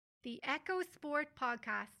The Echo Sport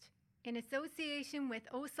Podcast, in association with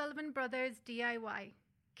O'Sullivan Brothers DIY.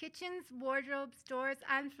 Kitchens, wardrobes, doors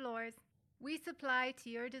and floors. We supply to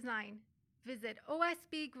your design. Visit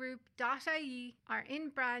osbgroup.ie or in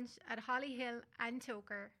branch at Hollyhill and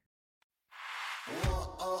Toker.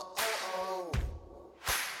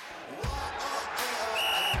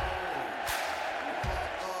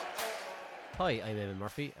 Hi, I'm Eamon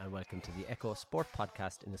Murphy and welcome to the Echo Sport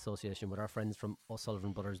Podcast in association with our friends from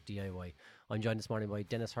O'Sullivan Brothers DIY. I'm joined this morning by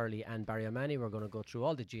Dennis Hurley and Barry O'Mahony. We're going to go through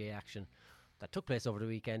all the GA action that took place over the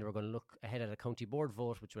weekend. We're going to look ahead at a county board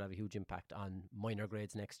vote, which will have a huge impact on minor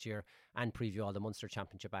grades next year, and preview all the Munster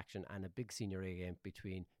Championship action and a big senior A game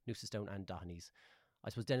between Newcestown and Dohenys. I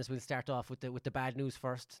suppose, Dennis, we'll start off with the bad news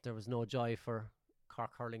first. There was no joy for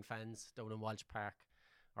Cork hurling fans down in Walsh Park,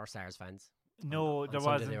 or Sars fans. No, there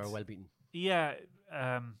Sunday wasn't. They were well beaten. Yeah,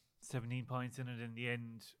 17 points in it in the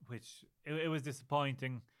end, which it was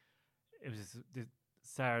disappointing. It was the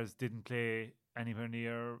Sars didn't play anywhere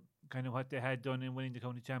near kind of what they had done in winning the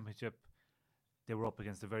county championship. They were up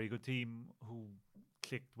against a very good team who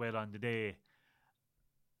clicked well on the day.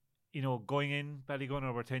 You know, going in,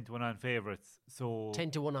 Ballygunner were 10-1 on favourites. So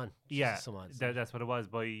 10-1 on. Yeah, Jesus, that's what it was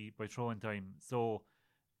by throwing time. So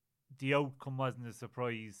the outcome wasn't a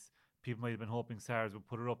surprise. People might have been hoping Sars would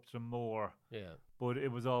put it up to them more. Yeah. But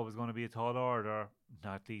it was always going to be a tall order,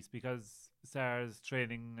 not least because Sars'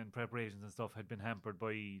 training and preparations and stuff had been hampered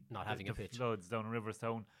by not having a pitch. Floods down in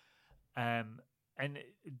Riverstown. And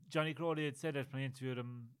Johnny Crowley had said it when I interviewed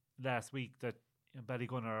him last week that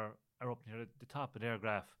Ballygunner are up near the top of their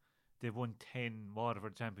graph. They've won 10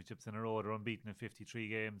 Waterford Championships in a row. They're unbeaten in 53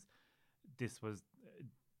 games.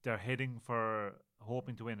 They're heading for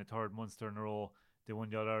hoping to win a third Munster in a row. They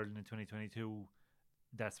won the All-Ireland in 2022.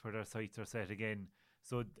 That's where their sights are set again.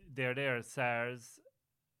 So they're there. Sars,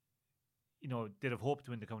 they'd have hoped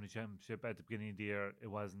to win the county championship at the beginning of the year. It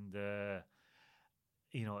wasn't, it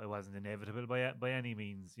wasn't inevitable by any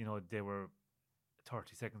means. They were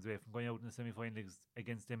 30 seconds away from going out in the semi-finals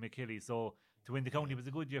against Achilles. So to win the county was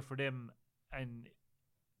a good year for them, and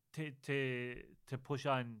to push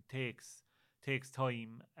on takes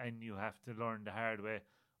time, and you have to learn the hard way.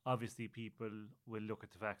 Obviously, people will look at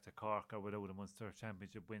the fact that Cork are without a Munster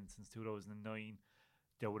Championship win since 2009.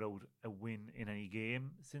 They're without a win in any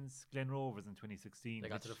game since Glen Rovers in 2016. They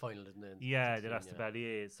got to the final, didn't they? Yeah, they lost to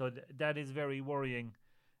Ballyea. So that is very worrying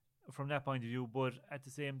from that point of view. But at the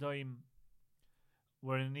same time,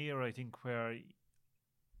 we're in an era, I think, where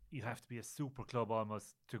you have to be a super club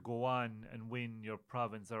almost to go on and win your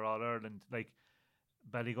province or All-Ireland. Like,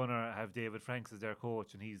 Ballygunner have David Franks as their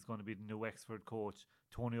coach, and he's going to be the new Wexford coach.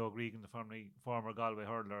 Tony O'Gregan, the former Galway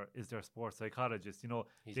hurler, is their sports psychologist.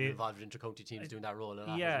 He's been involved with inter-county teams doing that role.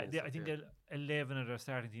 I think 11 of their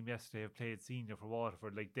starting team yesterday have played senior for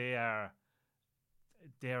Waterford. Like, they're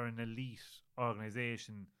an elite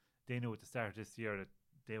organisation. They knew at the start of this year that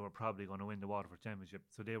they were probably going to win the Waterford Championship,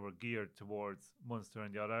 so they were geared towards Munster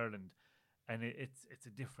and the All-Ireland, and it's a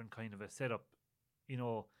different kind of a setup,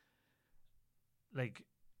 Like,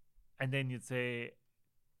 and then you'd say,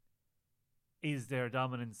 is their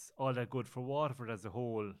dominance all that good for Waterford as a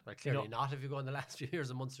whole? Like, clearly not if you go in the last few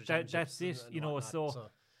years of Munster Championships. That's it,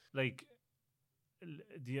 like,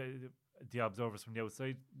 the observers from the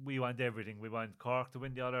outside, we want everything. We want Cork to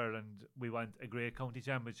win the All-Ireland. We want a great county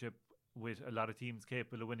championship with a lot of teams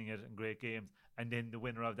capable of winning it and great games, and then the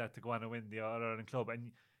winner of that to go on and win the All-Ireland club.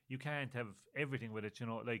 And you can't have everything with it,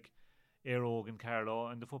 like Aerogue and Carlow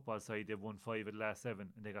on the football side, they've won 5 of the last 7,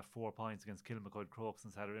 and they got 4 points against Kilmacud Crokes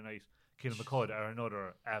on Saturday night. Kilmacud are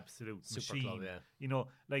another absolute super machine. Club,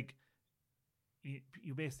 yeah.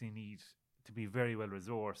 You basically need to be very well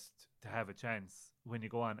resourced to have a chance when you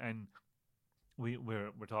go on. And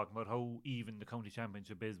we're talking about how even the county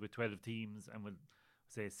championship is with 12 teams, and we'll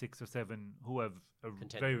say 6 or 7 who have a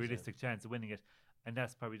very realistic chance of winning it. And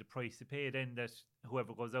that's probably the price you pay then, that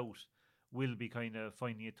whoever goes out will be kind of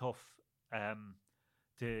finding it tough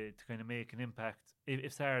to kind of make an impact.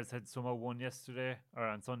 If Sars had somehow won yesterday or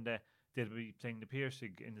on Sunday, they'd be playing the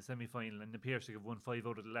Piercig in the semi-final, and the Piercig have won 5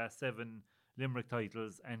 out of the last 7 Limerick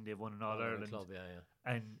titles, and they've won an All-Ireland club, yeah.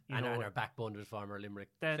 And are backboned with former Limerick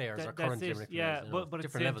players or current Limerick players. But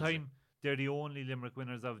at the same time, they're the only Limerick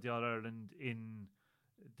winners of the All-Ireland in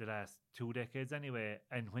the last 2 decades anyway.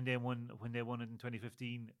 And when they won it in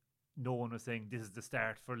 2015, no one was saying this is the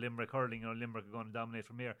start for Limerick hurling, Limerick are going to dominate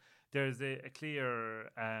from here. There's a clear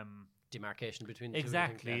demarcation between the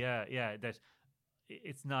exactly, two. Yeah, that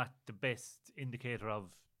it's not the best indicator of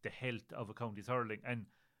the health of a county's hurling. And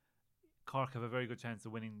Cork have a very good chance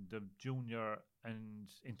of winning the junior and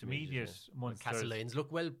intermediate Munsters. Castleines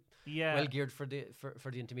look well geared for the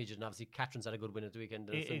intermediate, and obviously Catherine's had a good win at the weekend.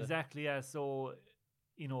 Exactly, yeah. So,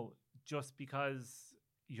 just because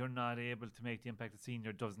you're not able to make the impact at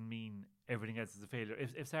senior doesn't mean everything else is a failure.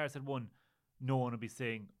 If Sars had won, no one would be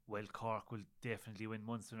saying, well, Cork will definitely win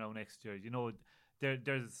Munster now next year.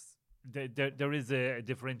 There is a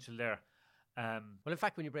differential there. Well, in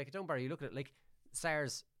fact, when you break it down, Barry, you look at it like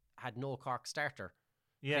Sars had no Cork starter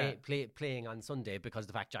playing on Sunday because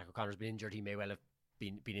the fact Jack O'Connor's been injured. He may well have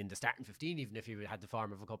been in the starting 15, even if he had the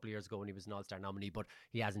form of a couple of years ago when he was an All-Star nominee, but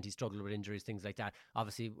he hasn't. He struggled with injuries, things like that.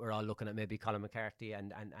 Obviously, we're all looking at maybe Colin McCarthy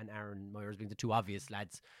and Aaron Myers being the two obvious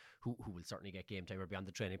lads who will certainly get game time or be on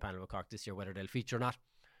the training panel with Cork this year. Whether they'll feature or not,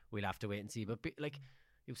 we'll have to wait and see. But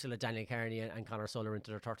you still have Daniel Carney and Conor Suller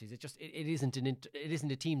into their 30s. It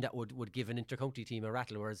isn't a team that would give an inter-county team a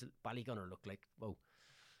rattle, whereas Ballygunner looked like, whoa,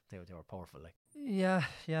 they were powerful. Like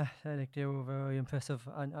they were very impressive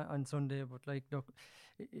on Sunday, but look,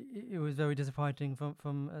 it was very disappointing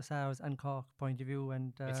from a Sars and Cork point of view,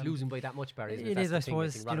 and it's losing by that much, Barry. It is, I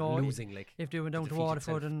suppose. Losing, if they went down to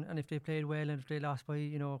Waterford and if they played well and if they lost by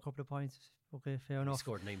a couple of points, okay, fair enough. He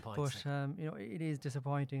scored 9 points. But it is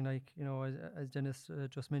disappointing. As Dennis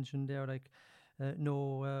just mentioned there,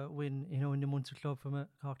 no win, in the Munster club from a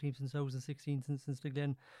Cork team since 2016, since the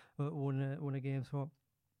Glen won a game. So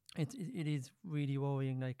it is really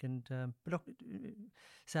worrying. But look,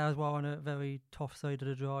 Sars were on a very tough side of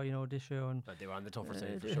the draw, this year, and but they were on the tougher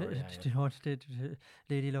side for sure.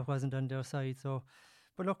 Lady Luck wasn't on their side. So,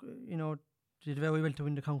 but look, did very well to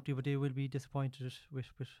win the county, but they will be disappointed with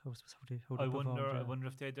how they performed. I wonder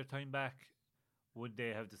if they had their time back, would they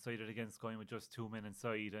have decided against going with just 2 men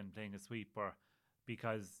inside and playing a sweeper,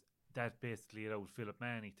 because that basically allowed Philip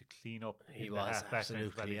Manny to clean up in the half-back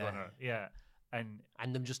line for Ballygunner.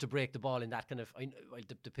 And them just to break the ball in that kind of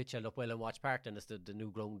the pitch held up well in Watch Park, and the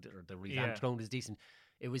new ground or the revamped ground is decent.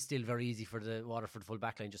 It was still very easy for the Waterford full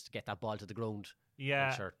back line just to get that ball to the ground.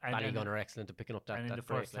 Yeah, sure, Ballygunner are excellent at picking up that. And in that the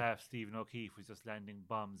first half, Stephen O'Keefe was just landing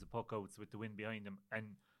bombs of puck outs with the wind behind them, and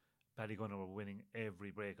Ballygunner were winning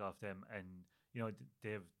every break off them. And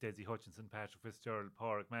they have Desi Hutchinson, Patrick Fitzgerald,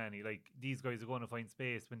 Pádraig Manny. These guys are going to find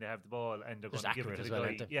space when they have the ball, and they're going to give it to the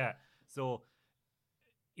guy. Yeah, so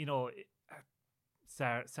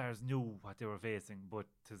Sars knew what they were facing, but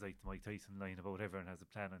it's like the Mike Tyson line about everyone has a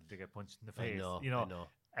plan until they get punched in the face. I know.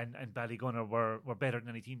 And Ballygunner were better than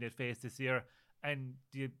any team they'd faced this year. And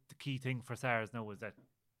the key thing for Sars now is that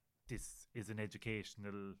this is an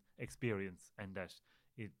educational experience, and that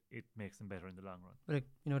it makes them better in the long run. But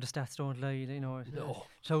the stats don't lie.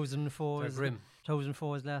 2004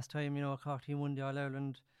 is last time a Cork team won the All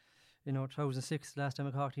Ireland. 2006 last time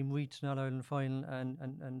a Cork team reached an All Ireland final,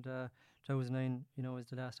 and 2009 is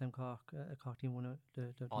the last time a Cork team won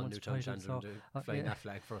the all new town title. Flying that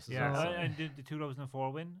flag for us as well. So. And the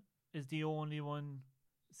 2004 win is the only one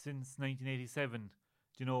since 1987.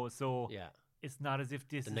 So it's not as if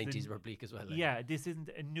this the 90s were bleak as well. This isn't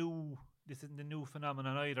a new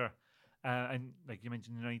phenomenon either. And like you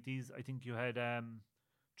mentioned, in the 90s, I think you had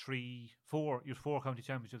 4 county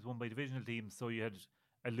championships won by divisional teams. So you had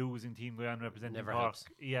a losing team going on representing Cork. Helps.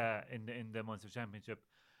 In the Munster Championship.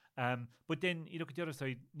 But then you look at the other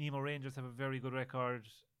side. Nemo Rangers have a very good record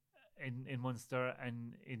in Munster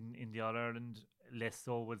and in the All Ireland. Less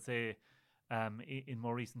so, we'll say, in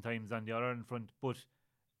more recent times on the All Ireland front. But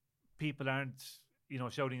people aren't,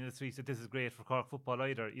 shouting in the streets that this is great for Cork football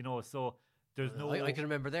either. So there's no. I can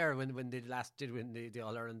remember there when they last did win the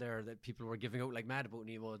All Ireland there, that people were giving out like mad about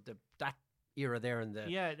Nemo. That era there in the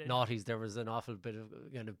noughties, there was an awful bit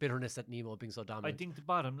of bitterness at Nemo being so dominant. I think the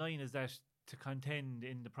bottom line is that to contend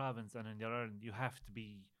in the province and in the Ireland, you have to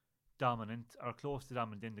be dominant or close to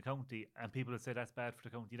dominant in the county, and people would say that's bad for the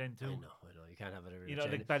county then too. I know, you can't have it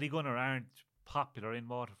every Ballygunner aren't popular in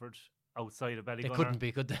Waterford outside of Ballygunner. They couldn't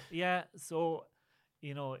be, could they? Yeah, so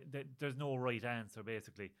there's no right answer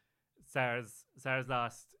basically. Sars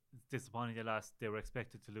lost. Disappointing they lost. They were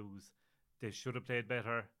expected to lose. They should have played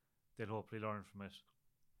better. They'll hopefully learn from it.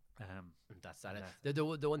 That's that. The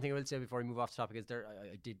one thing I will say before we move off the topic is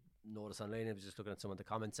I did notice online, I was just looking at some of the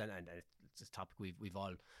comments, and it's a topic we've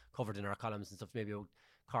all covered in our columns and stuff, maybe about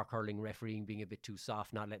Cork hurling refereeing being a bit too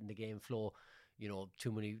soft, not letting the game flow,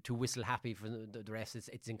 too whistle happy for the rest.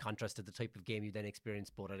 It's in contrast to the type of game you then experience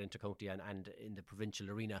both at intercounty and in the provincial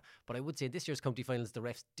arena. But I would say this year's county finals, the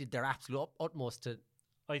refs did their absolute utmost to,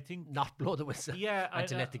 I think, not blow the whistle. And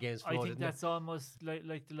to let the games flow. I think that's almost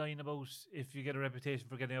like the line about if you get a reputation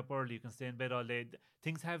for getting up early, you can stay in bed all day.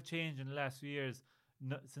 Things have changed in the last few years.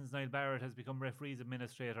 Since Niall Barrett has become referees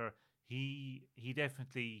administrator, he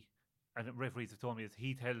definitely and the referees have told me, is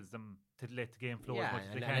he tells them to let the game flow as much as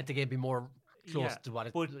they and can. let the game be more close to what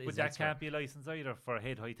it but is. But that can't be a license either for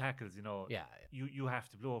head-high tackles, you know. Yeah. You have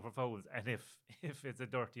to blow for fouls, and if it's a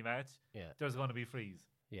dirty match, there's going to be frees.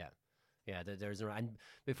 Yeah. There's and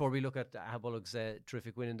before we look at Aghabullogue's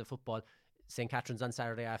terrific win in the football, St. Catherine's on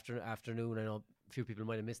Saturday afternoon. I know a few people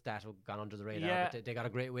might have missed that or gone under the radar, but they got a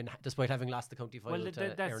great win despite having lost the county final to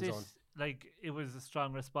that's Erin's Own. Like, it was a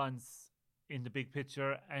strong response in the big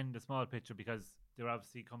picture and the small picture, because they're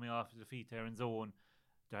obviously coming off a defeat to Erin's Own.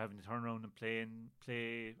 They're having to turn around and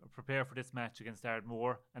prepare for this match against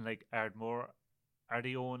Ardmore. And like, Ardmore are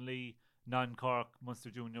the only non-Cork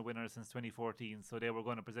Munster Junior winners since 2014, so they were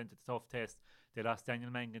going to present a tough test. They lost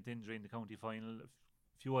Daniel Mangan to injury in the county final.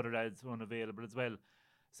 A few other lads were unavailable as well.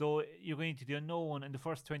 So you're going to the unknown, and the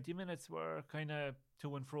first 20 minutes were kind of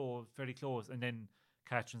to and fro, very close. And then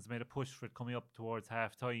Catherine's made a push for it coming up towards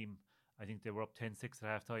half-time. I think they were up 10-6 at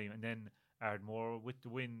half-time. And then Ardmore, with the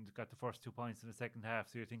wind, got the first 2 points in the second half.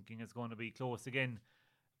 So you're thinking it's going to be close again.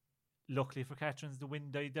 Luckily for Catherine's, the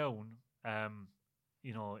wind died down.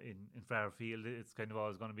 You know, in Fairfield, it's kind of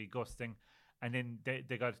always going to be gusting. And then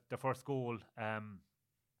they got the first goal,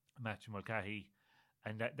 Matthew Mulcahy.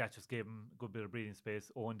 And that just gave him a good bit of breathing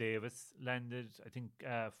space. Owen Davis landed, I think,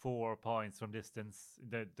 4 points from distance,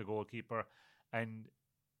 the goalkeeper. And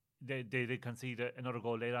they conceded another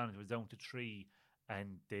goal later on. It was down to 3.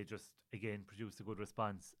 And they just, again, produced a good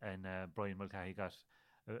response. And Brian Mulcahy got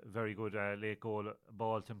a very good late goal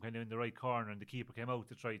ball to him, kind of in the right corner. And the keeper came out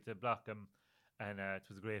to try to block him. And it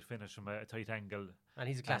was a great finish from a tight angle. And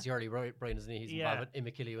he's a classy early, Brian, isn't he? He's involved with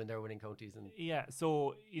Immacully when they're winning counties. And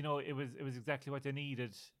so, you know, it was exactly what they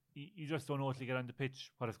needed. You just don't know until you get on the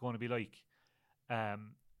pitch what it's going to be like.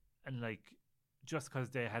 And like, just because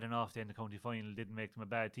they had an off day in the county final didn't make them a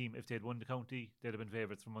bad team. If they'd won the county, they'd have been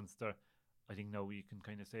favourites for Munster. I think now you can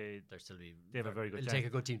kind of say they have a very good chance. Take a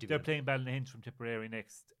good team to They're playing Ballynahinch from Tipperary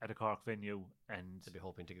next at a Cork venue, and they'll be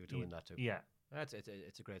hoping to win that too. Yeah.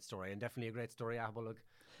 It's a great story, and definitely a great story. Aghabullogue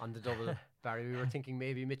on the double. Barry, we were thinking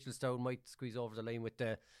maybe Mitchelstown might squeeze over the line with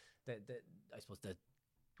the I suppose the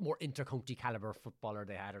more inter-county calibre footballer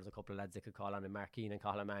they had, or the couple of lads they could call on in Markeen and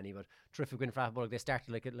Cahalamani. But terrific win for Aghabullogue. They started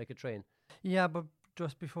like a train. Yeah, but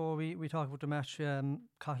just before we talk about the match,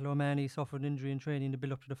 Cahalamani suffered an injury in training in the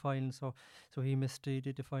build up to the final, so he missed the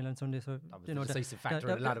final on Sunday. So that was a decisive factor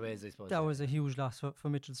in a lot of ways, I suppose. That was a huge loss for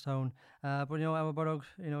Mitchelstown. But Aghabullogue,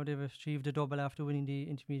 they've achieved a double after winning the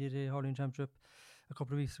Intermediate Hurling Championship a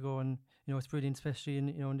couple of weeks ago, and it's brilliant, especially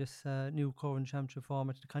in this new current championship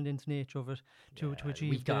format, the condensed nature of it to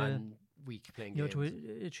achieve week playing games. To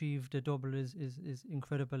achieve the double is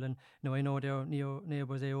incredible. And I know their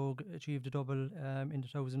neighbours Aghabullogue achieved a double in the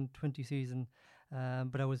 2020 season,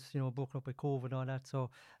 but that was broken up by COVID and all that. So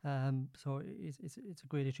it's a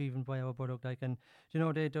great achievement by Aghabullogue. Like, and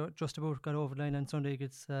they just about got over the line on Sunday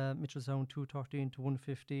against Mitchelstown 213 to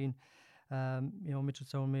 115.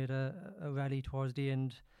 Mitchelstown made a rally towards the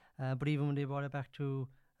end, but even when they brought it back to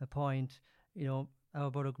a point,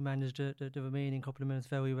 Aghabullogue managed the remaining couple of minutes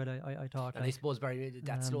very well, I thought. And I suppose, Barry,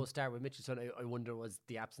 that slow start with Mitchelstown, I wonder, was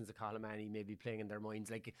the absence of Cahalamani maybe playing in their minds?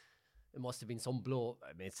 Like, it must have been some blow.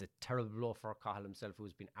 I mean, it's a terrible blow for Cahill himself,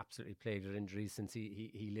 who's been absolutely plagued with injuries since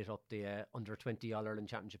he lit up the under-20 All-Ireland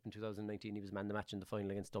Championship in 2019. He was man the match in the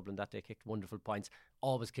final against Dublin that day, kicked wonderful points.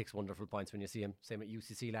 Always kicks wonderful points when you see him. Same at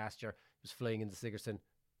UCC last year. He was flying into Sigerson,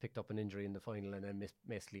 picked up an injury in the final, and then missed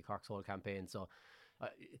basically Cork's whole campaign. So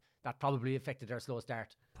that probably affected their slow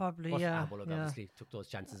start. Probably, but yeah. Aghabullogue obviously took those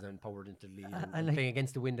chances and powered into the lead. And playing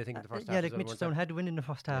against the wind, I think, in the first half. Yeah, like Mitchelstown had to win in the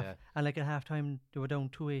first half. Yeah. And like at half time, they were down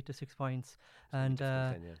 2-8 to 6 points. And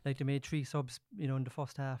like they made 3 subs, in the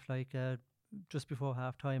first half, like just before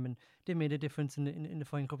half time. And they made a difference in the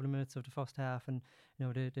final couple of minutes of the first half. And,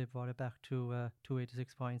 they brought it back to 2-8 to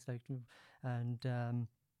 6 points. Like, and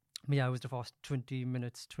it was the first 20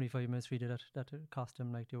 minutes, 25 minutes really that cost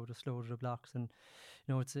them. Like, they were just slow to the blocks, and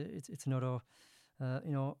it's another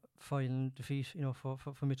final defeat for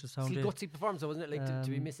Mitchelstown. It's a gutsy performance, wasn't it? Like to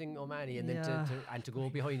be missing O'Mahony and then to go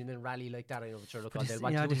behind and then rally like that. I know, sure, look, they'll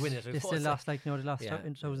want to win it. They still lost, they lost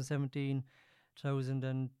in 2017,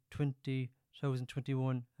 2020.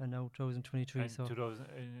 2021 and now 2023. And in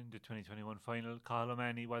the 2021 final, Cahill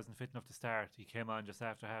O'Mahony wasn't fit enough to start. He came on just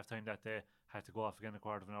after half time that day, had to go off again a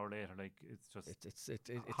quarter of an hour later. Like, it's just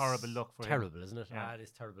it's horrible luck for him. Terrible, isn't it? Yeah, it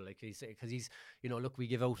is terrible. Like, because he's look, we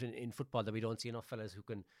give out in football that we don't see enough fellas who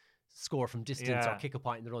can score from distance or kick a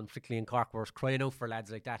point in the run, particularly in Cork. We're crying out for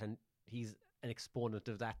lads like that, and he's an exponent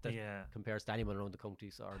of that compares to anyone around the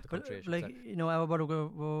counties or the country. But like, you know,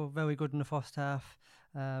 Aghabullogue were very good in the first half,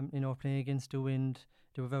 you know, playing against the wind.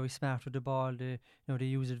 They were very smart with the ball. They, you know, they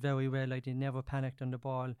used it very well. Like, they never panicked on the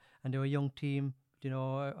ball, and they were a young team. You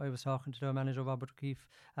know, I was talking to their manager, Robert O'Keefe,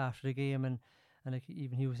 after the game, and like,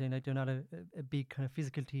 even he was saying, like, they're not a big kind of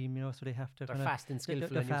physical team, you know, so they have to. They're fast and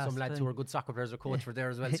skillful, and some lads who are good soccer players or coach for there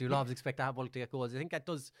as well. So you'll always expect Aghabullogue to get goals. I think that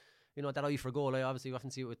does. You know, that eye for goal, I obviously often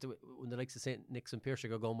see it with when the likes of St. Nick's and Pearshig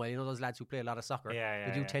are going well. You know, those lads who play a lot of soccer,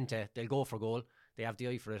 they do tend to, they'll go for goal. They have the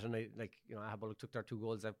eye for it. And Aghabullogue took their 2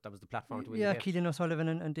 goals. That was the platform to win the game. Keelan O'Sullivan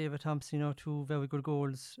and David Thompson, you know, 2 very good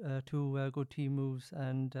goals, 2 good team moves.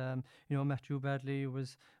 And, you know, Matthew Bradley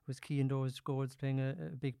was key in those goals, playing a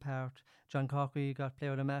big part. John Cockey got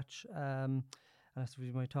player of the match. And that's what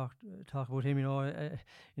we might talk about him, you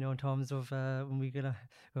know, in terms of when we get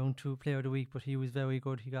around to player of the week. But he was very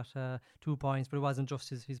good. He got 2 points, but it wasn't just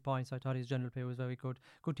his points. I thought his general play was very good.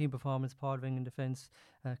 Good team performance. Paul Ving in defence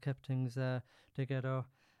kept things together.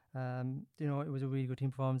 You know, it was a really good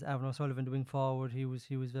team performance. Aaron O'Sullivan, the wing forward, he was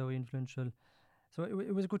very influential. So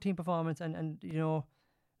it was a good team performance, and you know,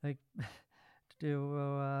 like they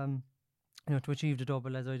were. You know, to achieve the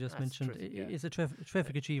double, as I just mentioned, it's a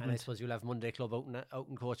terrific achievement. And I suppose you'll have Monday Club out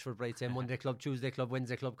and coach for Bright Saying Monday Club, Tuesday Club,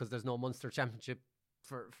 Wednesday Club, because there's no Munster Championship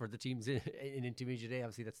for the teams in Intermediate A.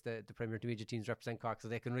 Obviously, that's the Premier Intermediate teams represent Cork, so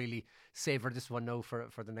they can really savour this one now for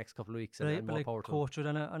the next couple of weeks. And more power to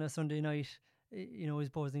them. Coach on a Sunday night, you know, is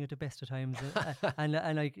buzzing at the best of times, and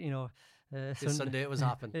like, you know. This Sunday it was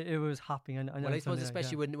hopping. It was hopping. And well, I suppose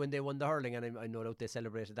especially when they won the hurling, and I know that they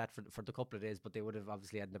celebrated that for the couple of days, but they would have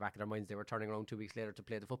obviously had in the back of their minds they were turning around 2 weeks later to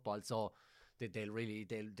play the football, so they'll really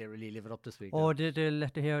live it up this week. Oh, they'll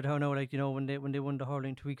let the hair down now, like, you know, when they won the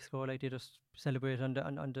hurling 2 weeks ago, like, they just celebrated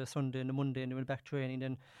on the Sunday and the Monday, and they went back training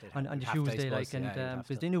then on the Tuesday, like, and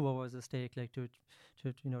because they knew what was at stake, like, to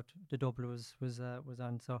you know, the double was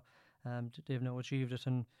on, so they've now achieved it,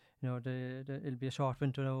 and you know, it'll be a short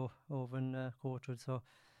winter now over in Courtwood, so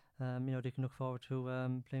you know, they can look forward to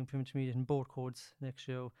playing Premier Intermediate in both codes next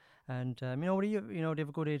year, and you know, they have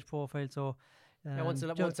a good age profile, so. Once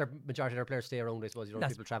their majority of their players stay around, I suppose, you know,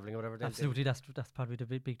 people travelling or whatever. Absolutely, that's probably the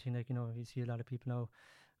big thing. Like, you know, you see a lot of people now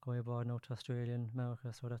going abroad now to Australia and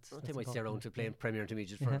America, so that's they might stay around to playing Premier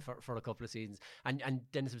Intermediate for a couple of seasons. And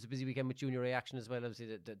Dennis, it was a busy weekend with Junior A action as well.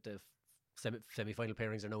 Obviously, the semi-final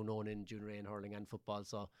pairings are now known in Junior A and hurling and football,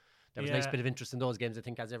 so there was a nice bit of interest in those games, I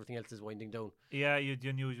think, as everything else is winding down. Yeah, you had the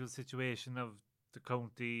unusual situation of the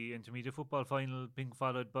county intermediate football final being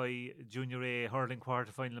followed by Junior A hurling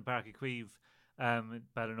quarter final in Páirc Uí Chaoimh.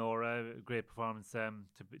 Ballinora, great performance to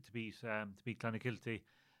beat Clonakilty.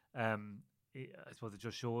 I suppose it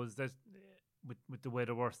just shows that with the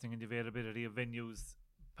weather worsening and the availability of venues,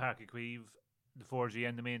 Páirc Uí Chaoimh, the 4G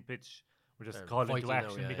and the main pitch were just called into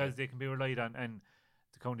action because they can be relied on, and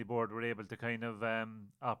the county board were able to kind of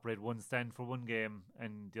operate one stand for one game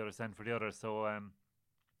and the other stand for the other. So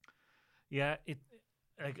I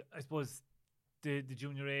suppose the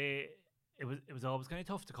Junior A, it was always kind of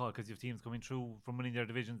tough to call because you have teams coming through from winning their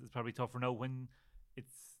divisions. It's probably tougher now when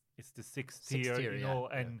it's the sixth tier, you know,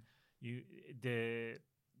 and the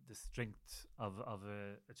strength of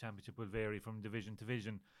a championship will vary from division to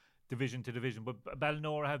division. But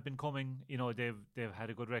Ballinora have been coming, you know, they've had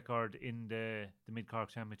a good record in the Mid Cork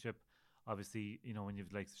Championship. Obviously, you know, when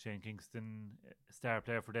you've like Shane Kingston, star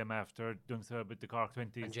player for them after doing so with the Cork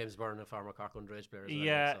 20s, and James Byrne, a former Cork underage player as well.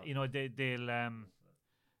 Yeah, so. You know,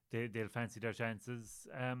 they'll fancy their chances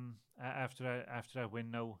after that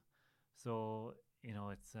win now. So, you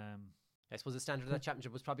know, it's I suppose the standard of that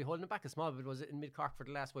championship was probably holding it back a small bit, was it, in Mid Cork for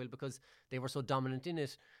the last while, because they were so dominant in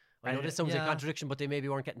it. I know this sounds like a contradiction, but they maybe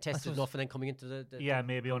weren't getting tested enough, and then coming into the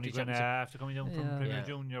maybe only when after coming down from Premier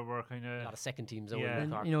Junior were kind of a lot of second teams. And,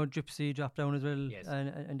 you know, Gypsy dropped down as well,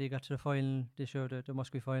 and they got to the final this year, the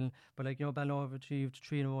Musgrave final. But like, you know, Ballinora have achieved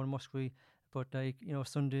 3-0 in Musgrave. But like, you know,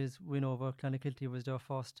 Sunday's win over Clonakilty was their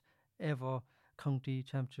first ever county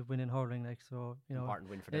championship win in hurling. Like, so, you know,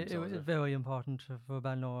 important win for them. It was very important for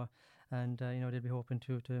Ballinora, and you know, they'll be hoping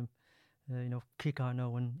to you know, kick on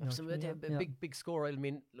now. And big score. I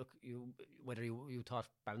mean, look, whether you thought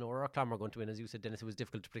Ballinora or Clonmore were going to win, as you said, Dennis, it was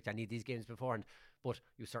difficult to predict any of these games beforehand, but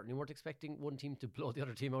you certainly weren't expecting one team to blow the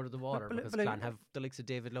other team out of the water, because Clon have the likes of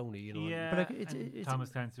David Lowney, you know. Yeah, but like, it's Thomas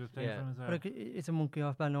Clancy was playing for him as well. But like, it's a monkey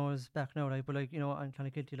off Ballinora's back now, like, but like, you know, and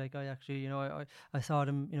Clonakilty, like, I actually, you know, I saw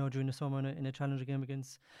them, you know, during the summer in a challenge game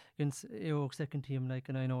against AO's second team, like,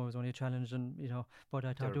 and I know it was only a challenge, and you know, but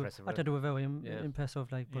I thought they were very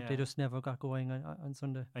impressive, like, but they just never got going on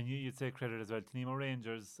Sunday. And you'd say credit as well to Nemo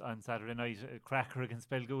Rangers on Saturday night, a cracker against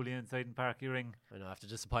Belgooly inside in Parky Ring. I know, after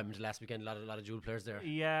disappointment last weekend, a lot of dual players there.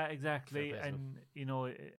 Yeah, exactly. And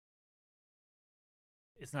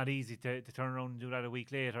it's not easy to turn around and do that a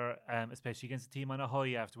week later, especially against a team on a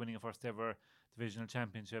high after winning a first ever divisional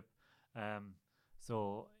championship.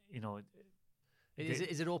 So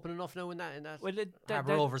is it open enough now in that? Well,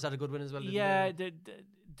 Harbour Rovers had a good win as well. Yeah,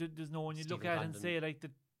 there's no one you Stephen look at Condon. and say like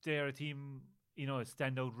that they're a team,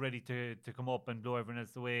 stand out ready to come up and blow everyone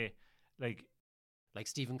else away. Like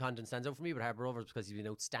Stephen Condon stands out for me with Harbour Rovers because he's been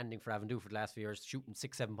outstanding for Avondhu for the last few years, shooting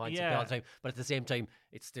 6-7 points all the time. But at the same time,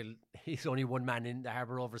 he's only one man in the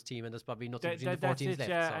Harbour Rovers team, and there's probably nothing between the 4 teams left.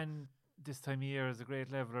 Yeah, so. and this time of year is a great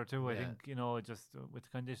leveler too. I think just with the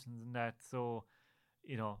conditions and that. So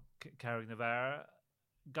Carrick Navarre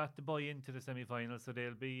got the bye into the semi-final, so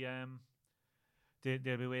they'll be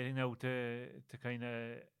waiting now to kind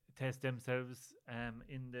of test themselves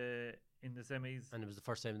in the semis. And it was the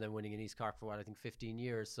first time them winning in East Cork for 15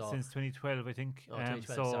 years. So since 2012, I think.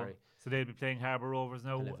 2012, sorry. So they'll be playing Harbour Rovers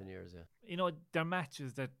now. 11 years, yeah. They're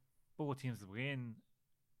matches that both teams will win,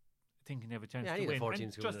 thinking they have a chance to win. 4 and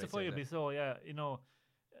teams justifiably so, yeah.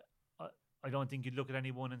 I don't think you'd look at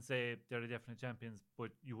anyone and say they're the definite champions, but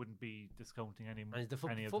you wouldn't be discounting any of them.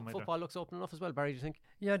 Football looks open enough as well, Barry, do you think?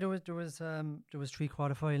 Yeah, there was 3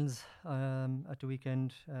 quarterfinals at the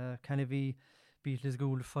weekend. Canavy beat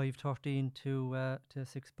Lisgool 5-13 to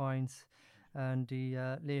 6 points, and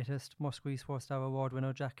the latest Musqueam Sports Star Award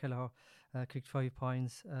winner Jack Kelleher kicked 5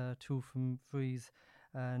 points, 2 from frees,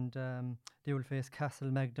 and they will face Castle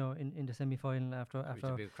Magno in the semi-final after Which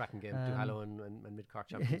will be a cracking game. Duhallow and Mid Cork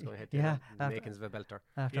champions going ahead to the makings of a belter.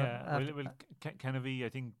 Canavy, I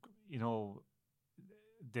think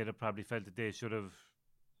they'd have probably felt that they should have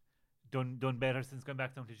done better since going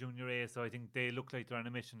back down to Junior A. So I think they look like they're on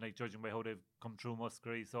a mission, like judging by how they've come through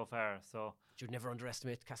Muskerry so far. So you'd never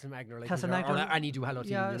underestimate Castlemagno, or any Duhallow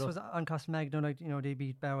team. Yeah, this was on Castlemagno. They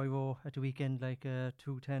beat Barry Row at the weekend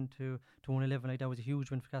 2-10 to 1-11. That was a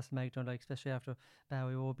huge win for Castlemagno, especially after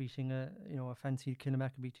Barry Row beating a fancied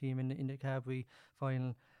Kilmacabea team in the Cabri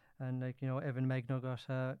final. And Evan Magno got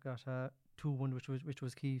 2-1, which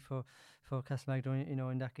was key for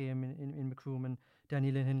Castlemagno in that game in Macroom, and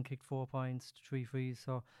Danny Linhan kicked 4 points to 3 frees.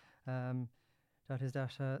 So that is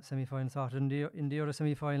that semi-final sorted. In the other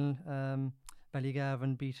semi-final,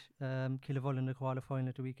 Ballygavin beat Killavull in the quarter-final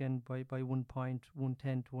at the weekend by 1 point,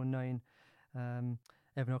 110 to 19.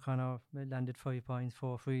 Evan O'Connor landed 5 points,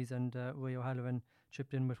 4 frees, and Ray O'Halloran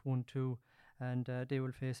chipped in with 1-2. And they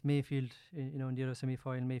will face Mayfield, in the other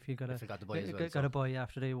semi-final. Mayfield got a bye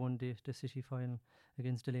after they won the city final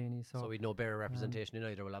against Delaney. So we'd no Beara representation in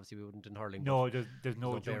either. Well, obviously we wouldn't in hurling. No, there's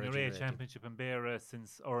no Junior A championship in Beara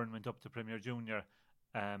since Oran went up to Premier Junior,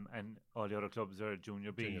 and all the other clubs are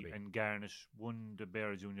Junior B. And Garnish won the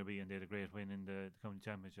Beara Junior B, and they had a great win in the county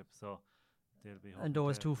championship. So they'll be. And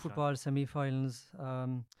those 2 football semi-finals.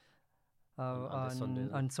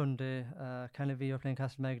 On Sunday, Canavy are playing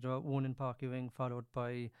Castlemagno, 1 in Parky Ring, followed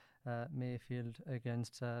by Mayfield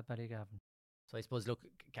against Ballygavin. So I suppose, look,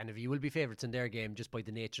 Canavy will be favourites in their game just by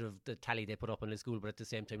the nature of the tally they put up in the school, but at the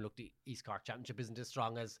same time, look, the East Cork Championship isn't as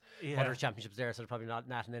strong as other championships there, so they're probably not.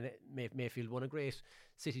 And then Mayfield won a great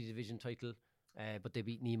City Division title, but they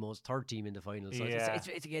beat Nemo's 3rd team in the final. So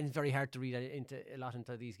it's again very hard to read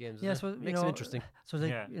into these games. Yeah, so makes them interesting. So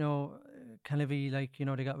Canavy,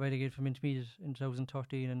 they got relegated from intermediate in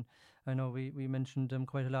 2013, and I know we mentioned them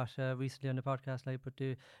quite a lot recently on the podcast,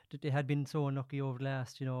 but they had been so unlucky over the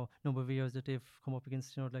last number of years that they've come up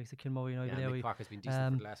against like the Kilmurray and Mid Cork has been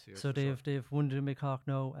decent for the last few years. So they've won the Mid Cork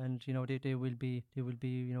now, and they will be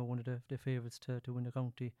one of the favourites to win the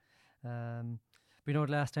county. We know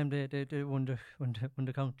the last time they won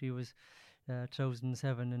the county was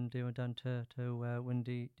 2007, and they went on to win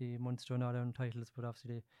the Munster and All-Ireland titles, but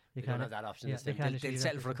obviously they can't have that option. Yeah, they'll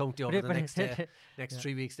settle for a county over the next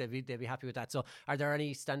 3 weeks. They'll be happy with that. So are there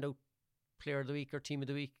any standout player of the week or team of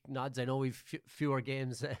the week nods? I know we've fewer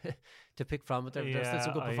games to pick from, but there's still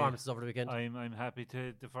some good performances over the weekend. I'm happy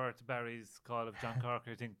to defer to Barry's call of John Cork,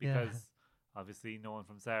 I think, because obviously no one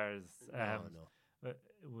from Sars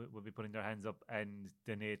will be putting their hands up, and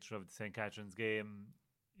the nature of the St. Catherine's game,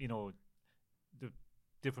 the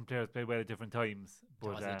different players play well at different times, but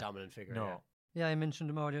he wasn't a dominant figure. No. Yeah, I mentioned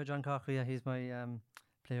him earlier, John Cork. Yeah, he's my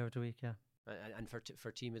player of the week. Yeah. And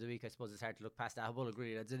for team of the week, I suppose it's hard to look past Aghabullogue,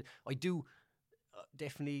 really. I do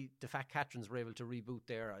definitely the Fat Catrins were able to reboot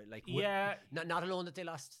there. Yeah. Not alone that they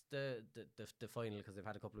lost the final because they've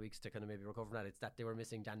had a couple of weeks to kind of maybe recover from that. It's that they were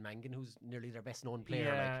missing Dan Mangan, who's nearly their best known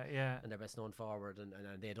player, and their best known forward, and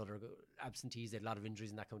they had other absentees. They had a lot of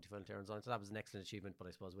injuries in that county final and so on. So that was an excellent achievement. But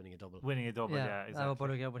I suppose winning a double, yeah, exactly.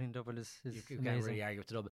 Aghabullogue winning double is you amazing. can't really argue with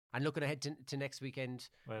the double. And looking ahead to next weekend,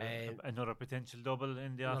 another potential double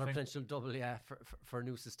in the another offing. potential double, for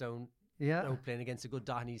Newcestown. Yeah, Now playing against a good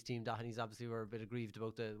Dohenys team. Dohenys obviously were a bit aggrieved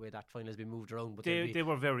about the way that final has been moved around, but they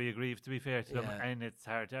were very aggrieved, to be fair to them, Yeah. and it's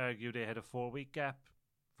hard to argue they had a 4-week gap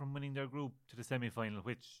from winning their group to the semi-final,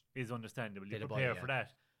 which is understandable. You prepare for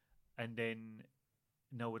that, and then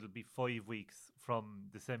now it'll be 5 weeks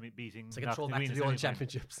from the beating. It's like a throwback to the World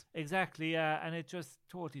Championships. Exactly, and it just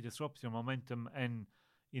totally disrupts your momentum. And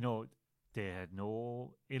they had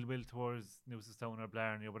no ill will towards Newcestown or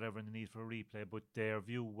Blarney or whatever in the need for a replay, but their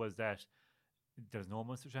view was that there's no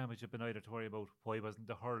Munster Championship in either to worry about. Why wasn't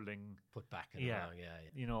the hurling put back?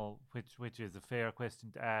 Which is a fair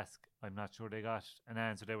question to ask. I'm not sure they got an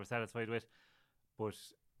answer they were satisfied with, but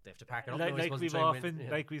they have to pack it up.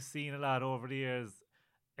 Like we've seen a lot over the years,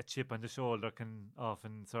 a chip on the shoulder can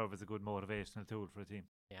often serve as a good motivational tool for a team.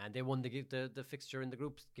 Yeah, and they won the fixture in the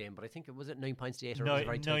groups game, but I think it was 9 points to 8 or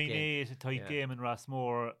 9-8, a tight game in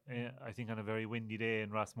Rossmore. I think on a very windy day,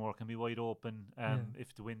 and Rossmore can be wide open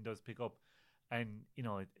if the wind does pick up. And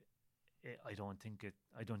I don't think you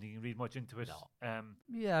can read much into it.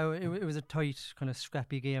 No. It was a tight, kind of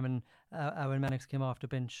scrappy game, and Owen Mannix came off the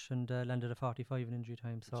bench and landed a 45 in injury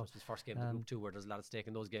time. So it's his first game in the Group 2, where there's a lot at stake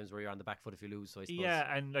in those games where you're on the back foot if you lose. So I suppose.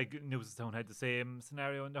 Yeah, and like Newcestown had the same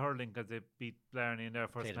scenario in the hurling because they beat Blarney in their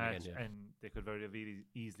first match, and they could very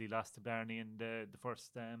easily lost to Blarney in the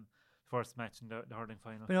first match in the hurling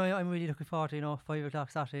final. But I'm really looking forward to 5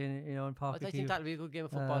 o'clock Saturday in Park. I think that'll be a good game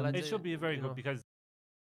of football. It should be very good because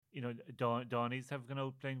Donnies have gone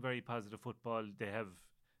out playing very positive football. They have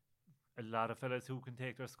a lot of fellas who can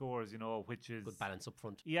take their scores, which is good balance up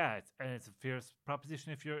front. Yeah, it's a fierce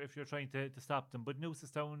proposition if you're trying to stop them. But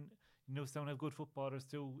Newcestown have good footballers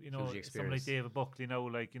too. Someone like David Buckley now,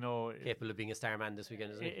 capable of being a star man this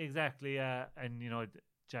weekend, isn't he? Exactly, yeah. And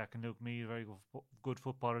Jack and Luke Mead, very good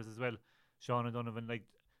footballers as well. Sean O'Donovan,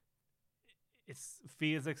 it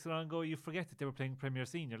feels like so long ago. You forget that they were playing Premier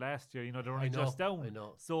Senior last year. They're only just down. I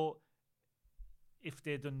know. So if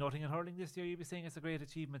they'd done nothing in hurling this year, you'd be saying it's a great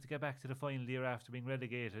achievement to get back to the final year after being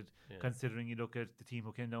relegated. Yeah. Considering you look at the team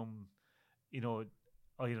who came down,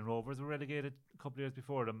 Island Rovers were relegated a couple of years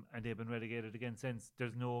before them, and they've been relegated again since.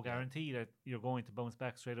 There's no guarantee that you're going to bounce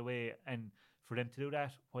back straight away, and for them to do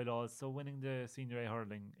that while also winning the Senior A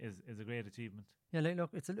hurling is a great achievement. Yeah,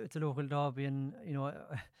 look, it's a local derby, and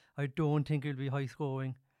I don't think it'll be high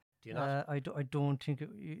scoring. Do you not? I don't think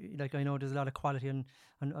I know there's a lot of quality on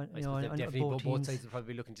both sides will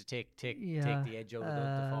probably be looking to take the edge out of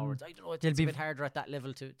the forwards. I don't know. It's a bit harder at that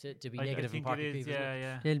level to be negative in parking people.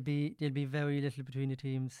 Yeah. There'll be very little between the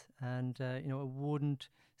teams, and it wouldn't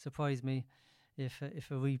surprise me if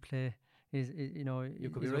a replay is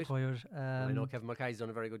required. I know Kevin Mackay's done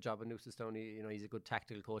a very good job at Newcestown. He's a good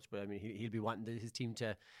tactical coach, but I mean he'll be wanting his team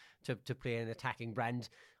to play an attacking brand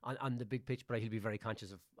on the big pitch, but he'll be very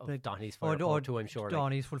conscious of Donny's forward too, I'm sure.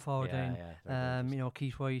 Donny's full forward line.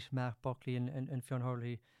 Keith White, Mark Buckley and Fionn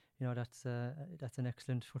Hurley. That's an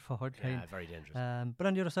excellent full forward line. Yeah, very dangerous. But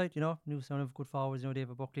on the other side, Newcestown have good forwards.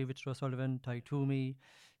 David Buckley, Richard O'Sullivan, Ty Toomey.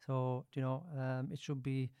 So it should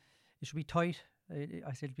be tight.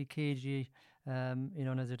 I said it'll be cagey,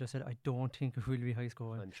 and as I just said, I don't think it will be high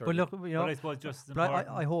scoring. I'm sure. But look, but I suppose just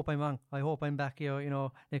I hope I'm wrong. I hope I'm back here,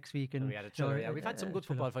 next week. And we've had some good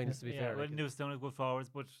football finals to be fair. Well, Newcestown have good forwards,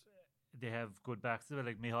 but they have good backs as well,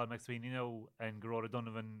 like Micheál McSweeney and Garota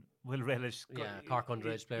Donovan will relish. Cork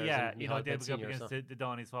underage players. Yeah, they'll be up against the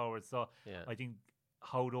Donnies forwards. So I think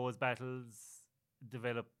how those battles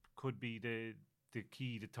develop could be the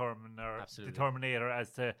key determinator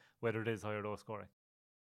as to whether it is high or low scoring.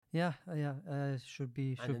 Should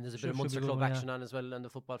be. And then there's a bit of Munster Club action on as well on the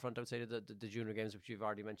football front outside of the junior games, which you've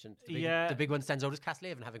already mentioned. The big one stands out is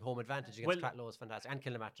Castlehaven having home advantage against Cratloe is fantastic, and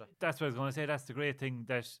Kilnamatra. That's what I was going to say. That's the great thing,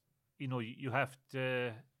 that you have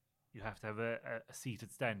to have a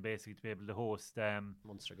seated stand basically to be able to host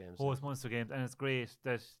Munster games. Munster games, and it's great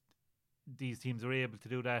that these teams are able to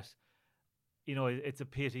do that. It's a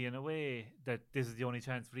pity in a way that this is the only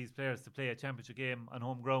chance for these players to play a championship game on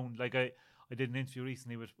home ground. Like I did an interview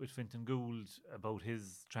recently with Fintan Gould about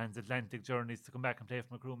his transatlantic journeys to come back and play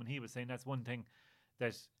for Macroom, and he was saying that's one thing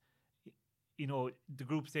that the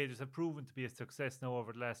group stages have proven to be a success now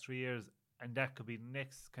over the last 3 years, and that could be the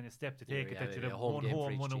next kind of step to take. Yeah, That you'd maybe have a home one game for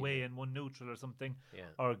home, each one team, away, yeah. and one neutral or something, Yeah.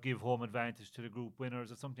 or give home advantage to the group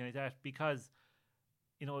winners or something like that. Because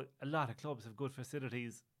a lot of clubs have good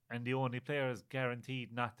facilities, and the only players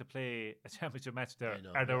guaranteed not to play a championship match there I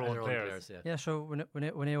know, are their yeah, own players. yeah. Yeah, sure.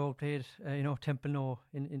 When I all played, Temple No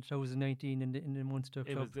in 2019 in the Munster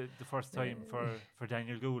It club. was the first time for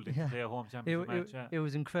Daniel Goulding to play a home It, championship match. Yeah. it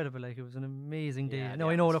was incredible. Like, it was an amazing day. Yeah, No,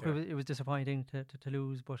 the I know. Look, atmosphere. it was disappointing to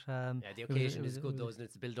lose, but Yeah, the it was- occasion it is was- good it though, was- isn't it?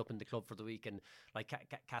 It's build up in the club for the week, and like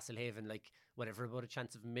Castlehaven, like whatever about a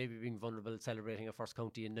chance of maybe being vulnerable, celebrating a first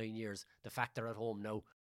county in 9 years. The fact they're at home now,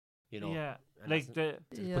 Yeah, and like that's the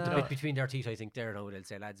put the Yeah. bit between their teeth. I think there now they'll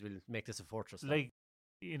say, lads, we'll make this a fortress. like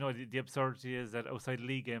the absurdity is that outside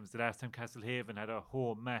league games, the last time Castlehaven had a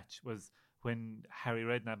home match was when Harry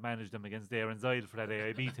Redknapp managed them against Aaron's for that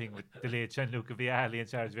AIB thing with the late Gianluca Vialli in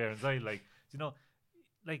charge of Aaron's like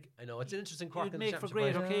I know it's an interesting it quirk would in the make for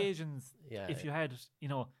championship, great right? occasions Yeah, if you had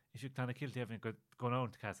if you kind of killed Devon could go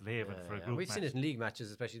down to Castlehaven for a group We've match. seen it in league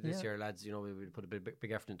matches, especially this Yeah. year, lads. We put a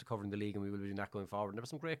big effort into covering the league, and we will be doing that going forward. And there were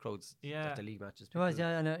some great crowds Yeah. at the league matches. It was, people-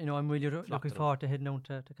 yeah, and I'm really flocked looking to them. forward to heading down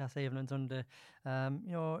to Castlehaven on Sunday.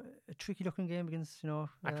 A tricky looking game against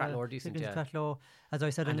Cratloe are decent, against yeah. Cratloe. As I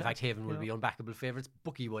said, And in fact, Haven will you be unbackable favourites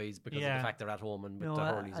bookie wise because of Yeah. the fact they're at home and with the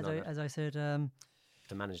hurleys and all that, as I said,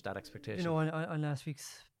 to manage that expectation. on last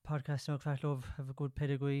week's podcast, Cratloe have a good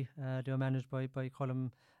pedigree. They were managed by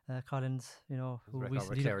Colm Collins, who record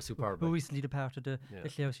with Clare is superb, who like. recently departed the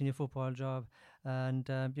Clare senior football job, and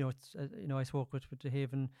it's I spoke with the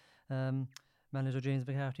Haven manager James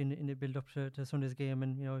McCarthy in the build up to Sunday's game,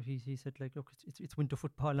 and he said, like, look, it's winter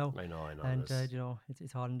football now. I know. And there's-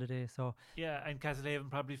 it's all in the day. So Yeah, and Castlehaven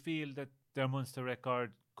probably feel that their Munster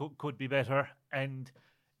record could be better, and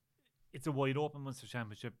it's a wide open Munster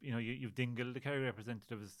championship. You've Dingle, the Kerry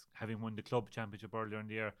representatives, having won the club championship earlier in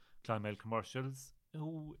the year, Clonmel Commercials,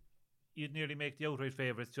 who you'd nearly make the outright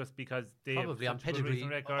favourites just because they probably on have such a good pedigree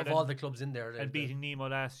recent record of all the clubs in there. and beating Nemo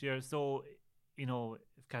last year. So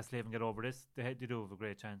if Castlehaven get over this, they do have a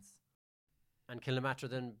great chance. And Kilnamatra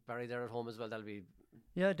then Barry there at home as well. That'll be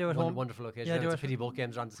yeah, they were at home. wonderful occasion. Yeah, Yeah, they it's were a pity both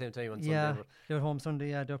games are on the same time on Yeah, Sunday. they were at home Sunday.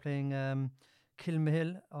 Yeah, they're playing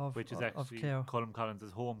Kilmahill Which is of actually Clare. Colm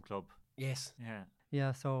Collins' home club. Yes. Yeah.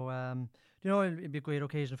 Yeah, so it'd be a great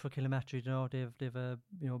occasion for Kilnamatry. They've a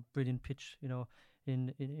brilliant pitch.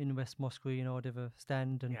 In West Musgrave, they've a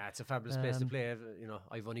stand, and Yeah, it's a fabulous place to play.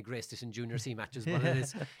 I've only graced it in junior C matches, but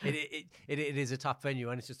it is a top venue,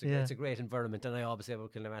 and it's just it's a great environment. And I always say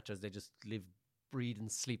about Kilnamatra, they just live, breathe,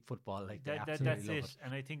 and sleep football. Like they absolutely That's love it. it.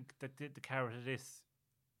 And I think that the carrot of this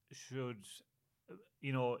should,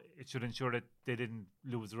 it should ensure that they didn't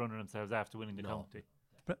lose the run on themselves after winning the county.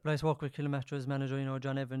 But I spoke with Kilnamatra's manager,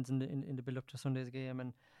 John Evans, in the build up to Sunday's game,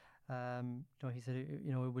 and he said it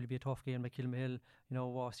will be a tough game by Kilmahill.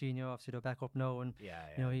 War Senior, obviously they're back up now, and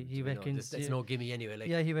he reckons it's no gimme anyway.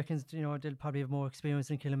 Like, he reckons they'll probably have more experience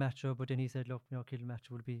than Kilnamatra, but then he said, look,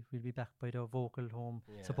 Kilnamatra will be backed by their vocal home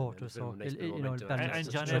supporters, so it'll balance. And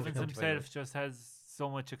John Sure. Evans himself just has so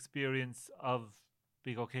much experience of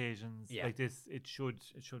big occasions like this. It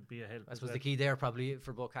should be a help. I suppose the key there probably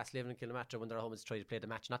for both Castlehaven and Kilnamatra when they're at home is to try to play the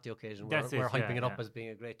match, not the occasion. That's we're it, hyping yeah, it up yeah. as being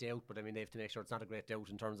a great day out, but I mean they have to make sure it's not a great day out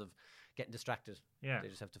in terms of getting distracted. Yeah. They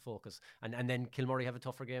just have to focus. And then Kilmurray have a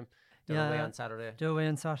tougher game. They're away on Saturday. They're away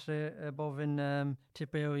on Saturday above in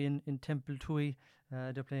Tipperary in Temple Tui.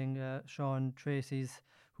 They're playing Sean Tracy's,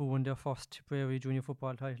 who won their first Tipperary junior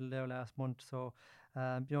football title there last month. So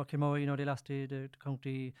Kilmurray, they lost the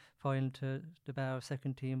county final to the Bar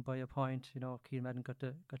second team by a point. Keane Madden got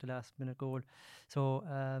the last minute goal. So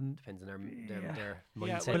Depends on their Yeah,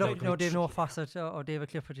 mindset. but like, look, they've no Fawcett or David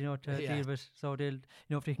Clifford, to deal with. So they'll,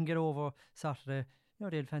 if they can get over Saturday,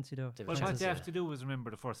 they'll fancy their They've Well, chances, what they have yeah. to do is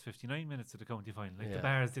remember the first 59 minutes of the county final. Like the Yeah.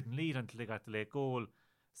 Bars didn't lead until they got the late goal.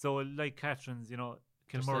 So like Catherine's, There's a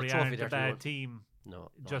Kilmurray trophy aren't there a to bad win. team No,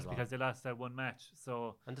 not just at all. because they lost that one match.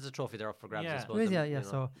 So And there's a trophy there up for grabs, I Yeah. suppose. Well, and, yeah. you know,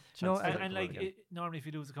 So chance to and come out like again. normally if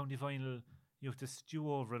you lose a county final, you have to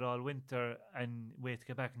stew over it all winter and wait to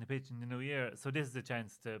get back in the pitch in the new year. So this is a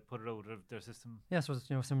chance to put it out of their system. yeah, so it's,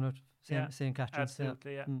 similar to Yeah, St. Catherine's.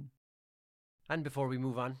 Absolutely, yeah. And before we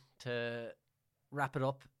move on to wrap it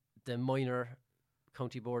up, the minor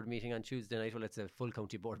county board meeting on Tuesday night. Well, it's a full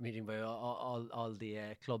county board meeting by all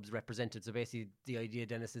the clubs represented. So basically, the idea,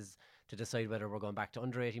 Dennis, is to decide whether we're going back to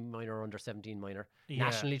under 18 minor or under 17 minor. Yeah.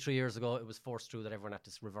 Nationally, 3 years ago, it was forced through that everyone had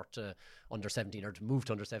to revert to under 17 or to move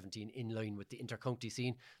to under 17 in line with the inter-county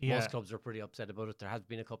scene. Yeah. Most clubs are pretty upset about it. There has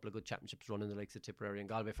been a couple of good championships run in the likes of Tipperary and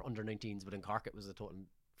Galway for under 19s, but in Cork it was a total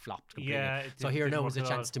flop completely. Yeah, So it here didn't now is a work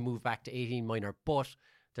at chance all. to move back to 18 minor, but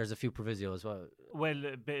there's a few proviso as well. Well,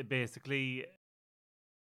 basically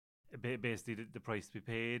the price to be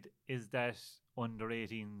paid is that under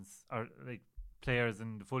 18s or like players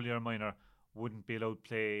in the full year minor wouldn't be allowed to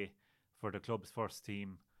play for the club's first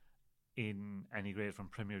team in any grade from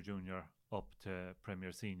Premier Junior up to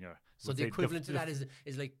Premier Senior. So the equivalent to that is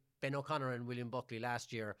like Ben O'Connor and William Buckley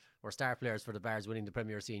last year were star players for the Bars winning the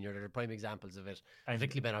Premier Senior. They're prime examples of it. And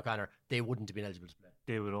particularly Ben O'Connor, they wouldn't have been eligible to play.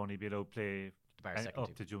 They would only be allowed to play the Bars up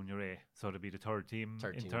team to Junior A. So it'd be the third team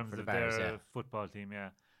in terms of of Bars, their football team,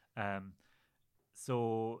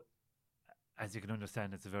 so as you can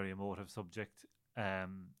understand, it's a very emotive subject.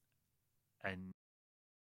 And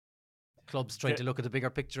clubs trying to look at the bigger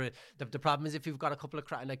picture. The problem is if you've got a couple of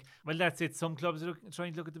well, that's it. Some clubs are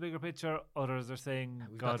trying to look at the bigger picture. Others are saying,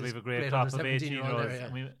 we have a great crop of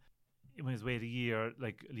 18-year-olds. We must wait a year.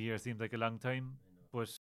 Like a year seems like a long time, but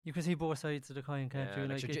you can see both sides of the coin, can't you?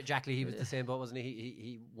 Like Jack Lee, he was the same boat, wasn't he?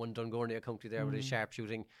 He won Dungorney County there with his sharp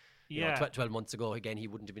shooting. You know, 12 months ago, again, he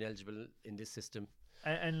wouldn't have been eligible in this system.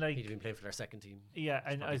 And like he'd have been playing for their second team. Yeah,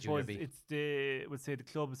 and I suppose it's the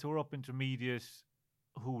clubs who are up intermediate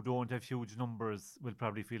who don't have huge numbers will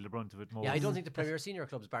probably feel the brunt of it most. Yeah, I don't think the Premier Senior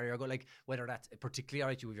clubs, Barry, are like whether that's particularly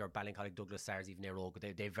alright. You have your Ballincollig, Douglas, Sars, even Aerogue,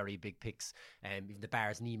 they have very big picks. Even the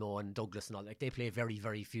Bars, Nemo and Douglas and all, like they play very,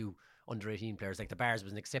 very few under 18 players. Like the Bars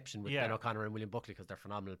was an exception with Ben O'Connor and William Buckley because they're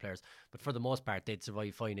phenomenal players. But for the most part, they'd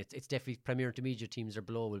survive fine. It's definitely Premier Intermediate teams or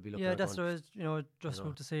below will be looking. Yeah, that's what I was just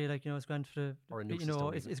about to say. Like it's grand for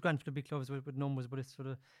it's grand for the big clubs with numbers, but it's for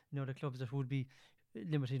the the clubs that would be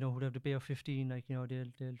limited, who'd have to pay 15, like they'll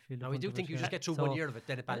feel. Now we do think you just get through 1 year of it,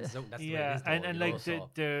 then it balances out. And that's the way it is, and like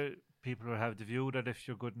the people who have the view that if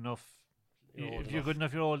you're good enough,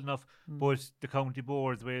 you're old enough. But the county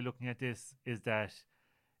board's way of looking at this is that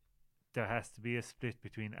there has to be a split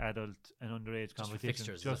between adult and underage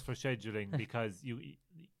competitions just for scheduling, because you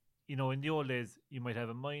know in the old days you might have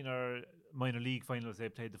a minor league final, say,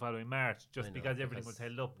 played the following March, because everything was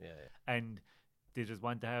held up, and they just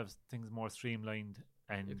want to have things more streamlined.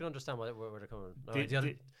 And you can understand where they're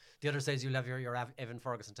coming. The other side is you'll have your Evan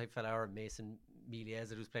Ferguson type fella, or Mason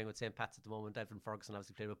Miliez, who's playing with St. Pat's at the moment. Evan Ferguson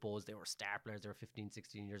obviously played with Bowes. They were star players. They were 15,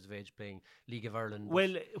 16 years of age playing League of Ireland.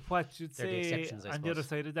 Well, what you'd say on the other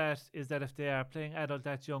side of that is that if they are playing adult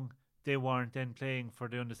that young, they weren't then playing for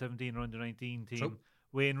the under 17 or under 19 team. True.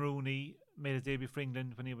 Wayne Rooney made his debut for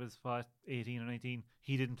England when he was 18 or 19.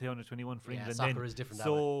 He didn't play under 21 for England. Soccer then. Is different.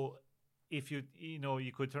 So if you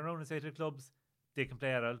could turn around and say to the clubs, they can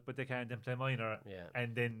play adult, but they can't then play minor. Yeah.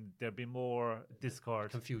 And then there'd be more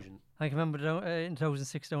discord. Confusion. I can remember in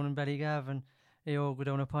 2006 down in Ballygavin, AO go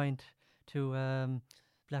down a point to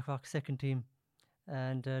Blackrock's second team,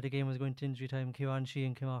 and the game was going to injury time. Kieran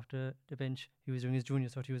Sheehan came off the bench. He was doing his junior,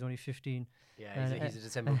 so he was only 15. Yeah, he's a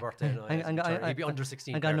December birthday. He'd be under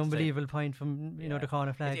 16. I got an unbelievable point from the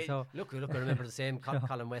corner flag. So look, I remember the same.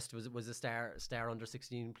 Colin West was a star under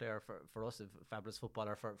 16 player for us, a fabulous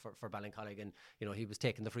footballer for Ballincollig, and he was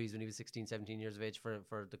taking the frees when he was 16, 17 years of age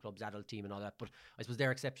for the club's adult team and all that. But I suppose there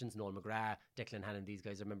are exceptions. Noel McGrath, Declan Hannon, these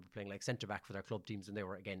guys I remember playing like centre back for their club teams, and they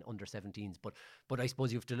were again under 17s. But I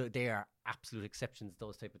suppose you have to look. They are absolute exceptions.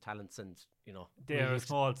 Those type of talents, and they are a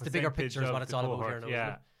small. The bigger picture is what it's all about here now.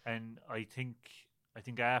 Yeah, and I think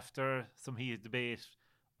after some heated debate,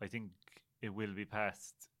 I think it will be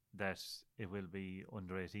passed that it will be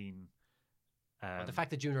under 18. The fact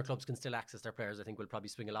that junior clubs can still access their players, I think, will probably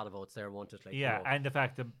swing a lot of votes there, won't it? And the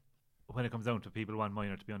fact that when it comes down to people want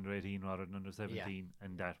minor to be under 18 rather than under 17,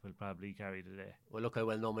 and that will probably carry the day. Well, look, I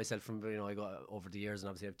well know myself from I go over the years, and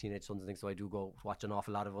obviously I have teenage sons and things, so I do go watch an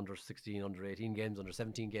awful lot of under 16, under 18 games, under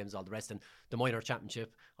 17 games, all the rest. And the minor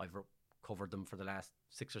championship, I've covered them for the last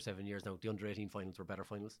 6 or 7 years now. The under 18 finals were better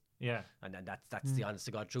finals. Yeah. And that's the honest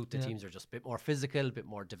to God truth. The teams are just a bit more physical, a bit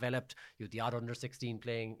more developed. You had the odd under 16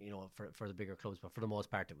 playing, for the bigger clubs, but for the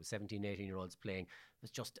most part it was 17, 18 year olds playing.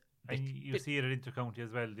 It's just and you see it at intercounty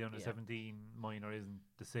as well. The under 17 minor isn't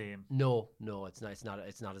the same. No, it's not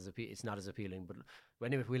as appealing. But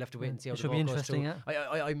anyway, we'll have to wait and see how it should be interesting. Yeah.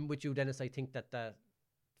 I'm with you, Dennis. I think that the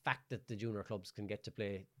fact that the junior clubs can get to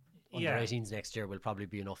play under 18s next year will probably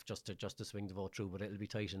be enough just to swing the vote through, but it'll be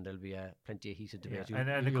tight and there'll be plenty of heated debate. And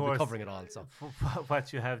of you'll course, be covering it all. So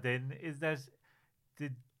what you have then is that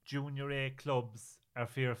the junior A clubs are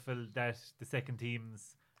fearful that the second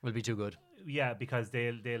teams will be too good. Yeah, because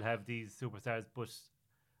they'll have these superstars, but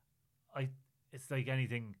it's like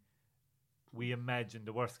anything. We imagine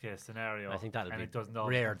the worst case scenario. I think that'll be it doesn't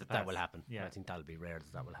rare that will happen. Yeah. I think that'll be rare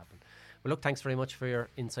that will happen. Well, look, thanks very much for your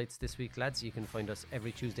insights this week, lads. You can find us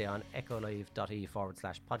every Tuesday on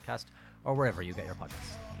echolive.ie/podcast or wherever you get your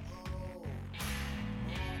podcasts.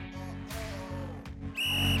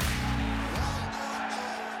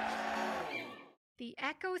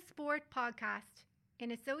 Echo Sport Podcast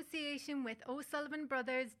in association with O'Sullivan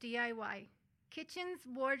Brothers DIY. Kitchens,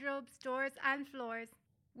 wardrobes, doors and floors.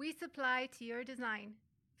 We supply to your design.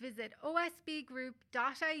 Visit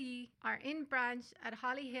osbgroup.ie or in branch at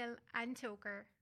Hollyhill and Toker.